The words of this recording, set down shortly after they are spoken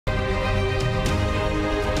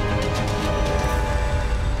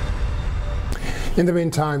In the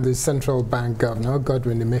meantime, the central bank governor,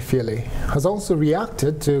 Godwin Emefiele, has also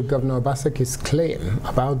reacted to Governor Obaseki's claim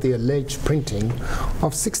about the alleged printing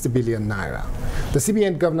of 60 billion naira. The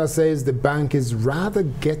CBN governor says the bank is rather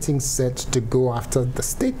getting set to go after the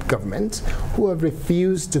state government, who have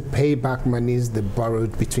refused to pay back monies they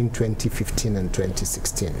borrowed between 2015 and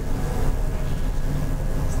 2016.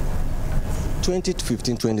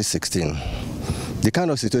 2015-2016. The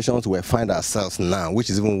kind of situations we find ourselves now,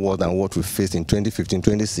 which is even worse than what we faced in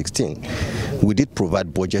 2015-2016, we did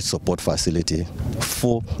provide budget support facility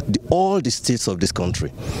for all the states of this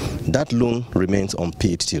country. That loan remains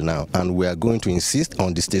unpaid till now, and we are going to insist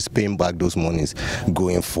on the states paying back those monies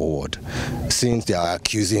going forward, since they are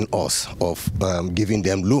accusing us of giving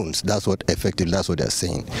them loans. That's what effectively, that's what they're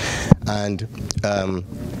saying. And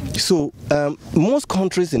most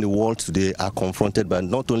countries in the world today are confronted by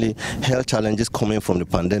not only health challenges coming from the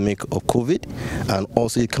pandemic of COVID, and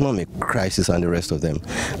also economic crisis and the rest of them.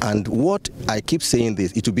 And what I keep saying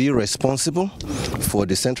this, it will be irresponsible for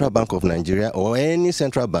the Central Bank of Nigeria or any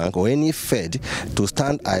central bank or any Fed to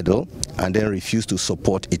stand idle and then refuse to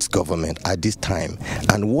support its government at this time.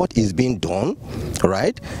 And what is being done,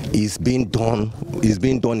 right, is being done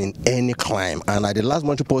in any climb. And at the last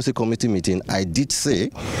Monetary Policy Committee meeting, I did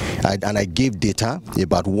say, and I gave data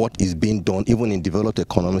about what is being done, even in developed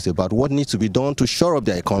economies, about what needs to be done to shore up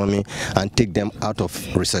their economy and take them out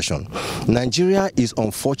of recession. Nigeria is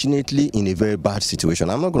unfortunately in a very bad situation.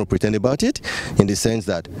 I'm not going to pretend about it, in the sense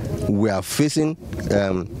that we are facing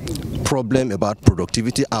problem about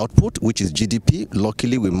productivity output, which is GDP.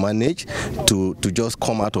 Luckily, we managed to just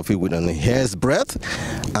come out of it with a hair's breadth,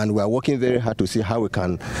 and we are working very hard to see how we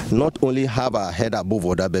can not only have our head above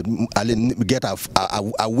water, but get our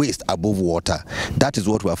waist above water. That is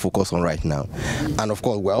what we are focused on right now. And of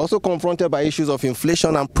course, we are also confronted by issues of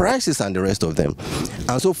inflation and prices and the rest of them.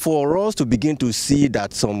 And so for us to begin to see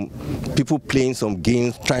that some people playing some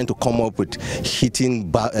games, trying to come up with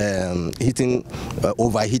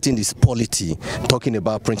overheating this polity, talking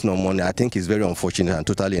about printing of money, I think is very unfortunate and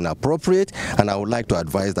totally inappropriate. And I would like to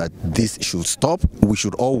advise that this should stop. We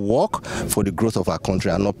should all work for the growth of our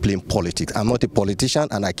country and not playing politics. I'm not a politician,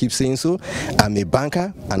 and I keep saying so. I'm a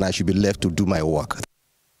banker, and I should be left to do my work.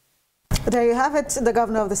 There you have it, the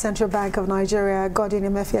Governor of the Central Bank of Nigeria, Godwin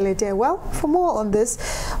Emefiele there. Well, for more on this,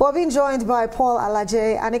 we're being joined by Paul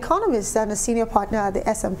Alaje, an economist and a senior partner at the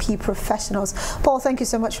SMP Professionals. Paul, thank you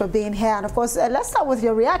so much for being here. And of course, let's start with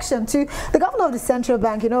your reaction to the Governor of the Central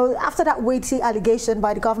Bank. You know, after that weighty allegation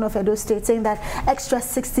by the Governor of Edo State saying that extra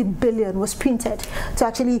 60 billion was printed to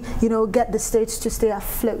actually, you know, get the states to stay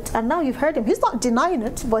afloat. And now you've heard him. He's not denying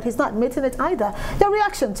it, but he's not admitting it either. Your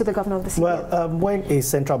reaction to the Governor of the CBN? Well, when a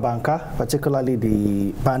central banker, particularly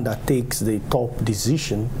the man that takes the top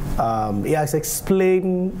decision, he has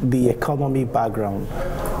explained the economy background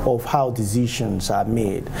of how decisions are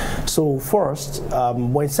made. So first,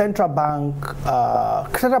 when central bank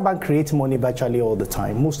creates money virtually all the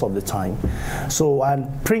time, most of the time. So, and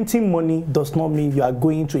printing money does not mean you are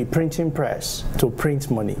going to a printing press to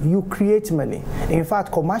print money. You create money. In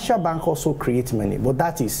fact, commercial bank also create money, but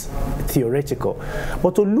that is theoretical.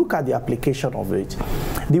 But to look at the application of it,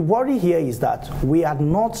 the worry here is that we are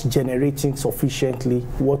not generating sufficiently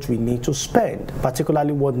what we need to spend,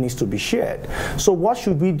 particularly what needs to be shared. So what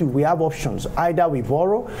should we do? We have options. Either we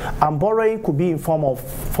borrow, and borrowing could be in form of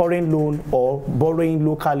foreign loan or borrowing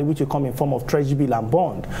locally, which will come in form of treasury bill and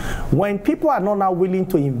bond. When people are not now willing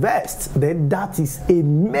to invest, then that is a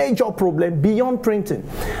major problem beyond printing.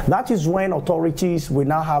 That is when authorities will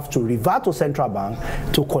now have to revert to central bank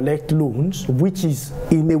to collect loans, which is,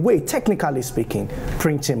 in a way, technically speaking,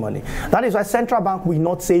 printing money. That is why central bank will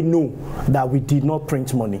not say no, that we did not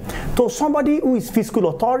print money. To somebody who is fiscal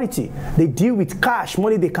authority, they deal with cash,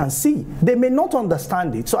 money they can see. They may not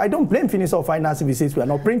understand it. So I don't blame Minister of Finance if he says we are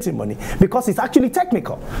not printing money, because it's actually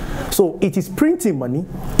technical. So it is printing money,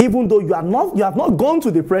 even though you have not gone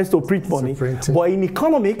to the press to print money. But in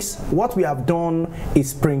economics, what we have done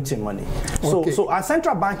is printing money. Okay. So our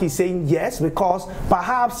central bank is saying yes, because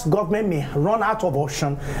perhaps government may run out of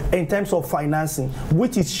option in terms of financing,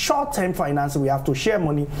 which is short-term financing. We have to share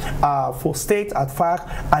money for state at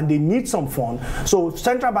FAAC, and they need some fund. So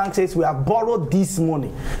central bank says we have borrowed this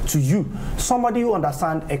money to you. Somebody who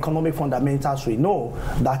understands economic fundamentals will know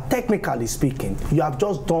that technically speaking, you have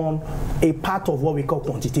just done a part of what we call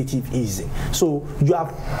quantitative easing. So you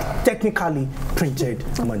have technically printed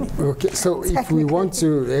money. Okay, so if we want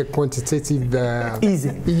to quantitative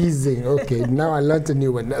easing, okay, now I learned a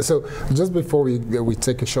new one. So just before we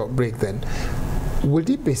take a short break then, would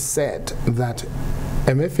it be said that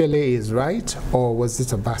Emefiele is right, or was it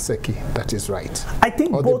Obaseki that is right? I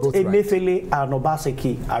think both Emefiele right? and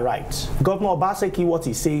Obaseki are right. Governor Obaseki, what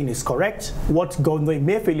he's saying is correct. What Governor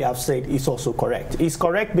Emefiele have said is also correct. He's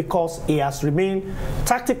correct because he has remained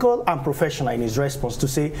tactical and professional in his response to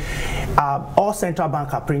say all central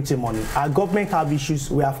banks are printing money. Our government have issues.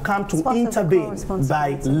 We have come to intervene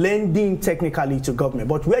by lending technically to government.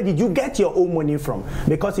 But where did you get your own money from?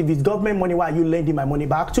 Because if it's government money, why are you lending my money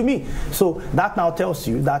back to me? So that now tells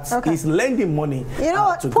you that he's lending money. You know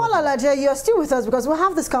what, Paul Alaje, you're still with us because we'll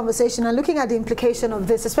have this conversation and looking at the implication of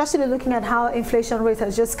this, especially looking at how inflation rate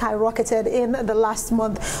has just skyrocketed in the last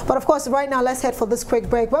month. But of course, right now, let's head for this quick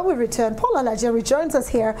break. When we return, Paul Alaje rejoins us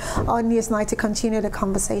here on NewsNight to continue the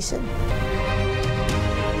conversation.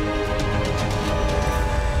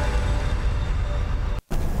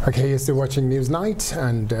 Okay, you're still watching NewsNight,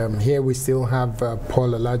 and here we still have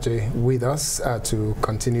Paul Alaje with us to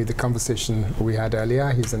continue the conversation we had earlier.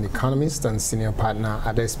 He's an economist and senior partner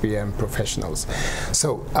at SPM Professionals.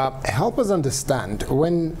 So help us understand,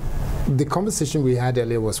 when the conversation we had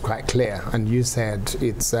earlier was quite clear, and you said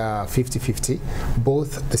it's 50-50.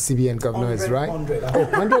 Both the CBN Governor is right.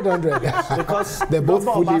 100. Because they're both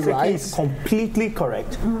fully right. Is completely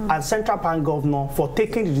correct, and Central Bank Governor for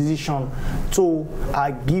taking the decision to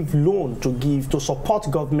give loan to support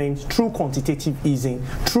government through quantitative easing,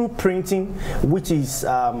 through printing, which is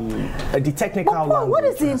the technical language. What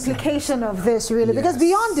is the implication of this, really? Yes, because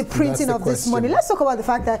beyond the printing of this money, let's talk about the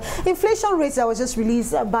fact that inflation rates that was just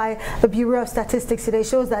released by the Bureau of Statistics today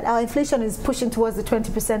shows that our inflation is pushing towards the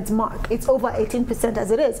 20% mark. It's over 18%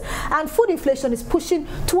 as it is. And food inflation is pushing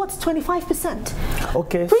towards 25%.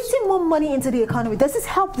 Okay. Printing more money into the economy, does this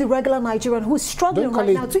help the regular Nigerian who's struggling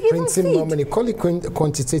right now to even feed? More money, call it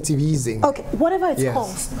quantitative easing. Okay, whatever it's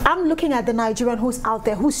called. I'm looking at the Nigerian who's out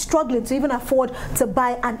there, who's struggling to even afford to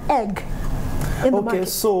buy an egg. Okay,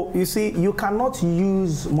 so you see, you cannot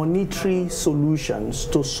use monetary solutions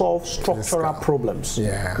to solve structural problems.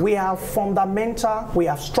 Yeah. We have fundamental, we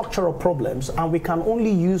have structural problems, and we can only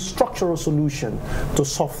use structural solution to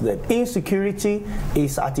solve them. Insecurity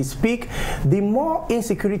is at its peak. The more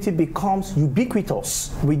insecurity becomes ubiquitous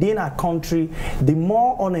within our country, the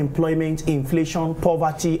more unemployment, inflation,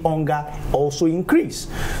 poverty, hunger also increase.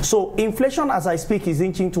 So inflation, as I speak, is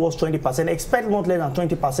inching towards 20%. Expect not less than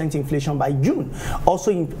 20% inflation by June.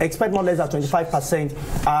 Also expect not less than 25%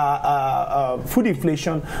 food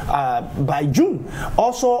inflation by June.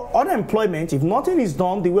 Also unemployment, if nothing is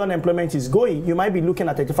done the way unemployment is going, you might be looking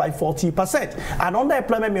at 35–40%. And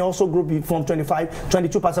underemployment may also grow from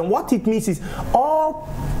 25–22%. What it means is all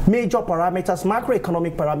major parameters,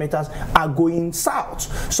 macroeconomic parameters, are going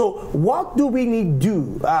south. So what do we need to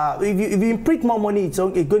do? If you print more money, it's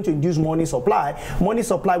going to induce money supply. Money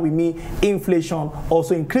supply will mean inflation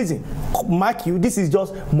also increasing. Mark you, this is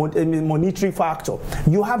just a monetary factor.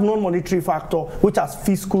 You have non-monetary factor, which are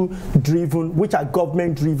fiscal driven, which are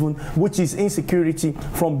government driven, which is insecurity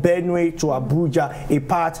from Benue to Abuja, a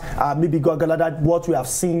part, maybe Gogalada, what we have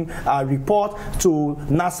seen report to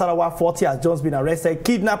Nasarawa, 40 has just been arrested.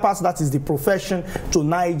 Kidnappers, that is the profession, to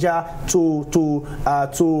Niger, to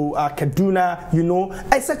Kaduna, you know,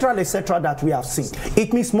 etc., that we have seen.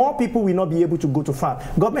 It means more people will not be able to go to farm.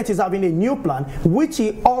 Government is having a new plan, which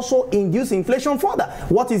will also induce inflation further.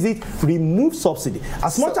 What is it? Remove subsidy.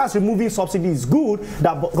 As much as removing subsidy is good,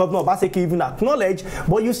 that Governor Obaseki even acknowledged,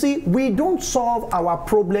 but you see, we don't solve our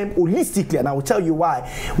problem holistically, and I will tell you why.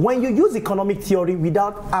 When you use economic theory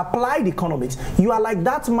without applied economics, you are like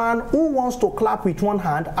that man who wants to clap with one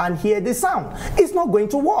hand and hear the sound. It's not going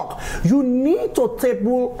to work. You need to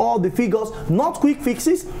table all the figures, not quick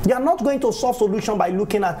fixes. You are not going to solve solution by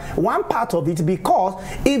looking at one part of it, because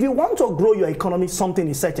if you want to grow your economy, something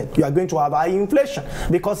is certain. You are going to have high inflation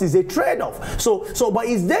because it's a trade-off. But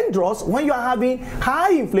it's dangerous when you are having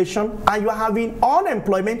high inflation and you are having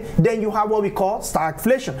unemployment. Then you have what we call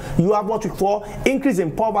stagflation. You have what we call increase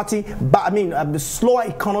in poverty, but the slower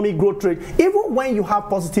economic growth rate. Even when you have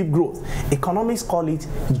positive growth, economists call it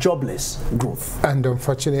jobless growth. And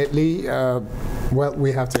unfortunately, well,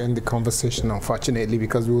 we have to end the conversation, unfortunately,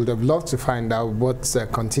 because we would have loved to find out what's the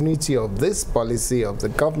continuity of this policy of the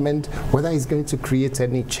government, whether it's going to create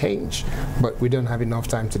any change. But we don't have enough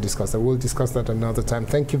time to discuss that. We'll discuss that another time.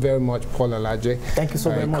 Thank you very much, Paul Alaje. Thank you so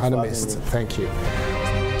very much, economist. Thank you.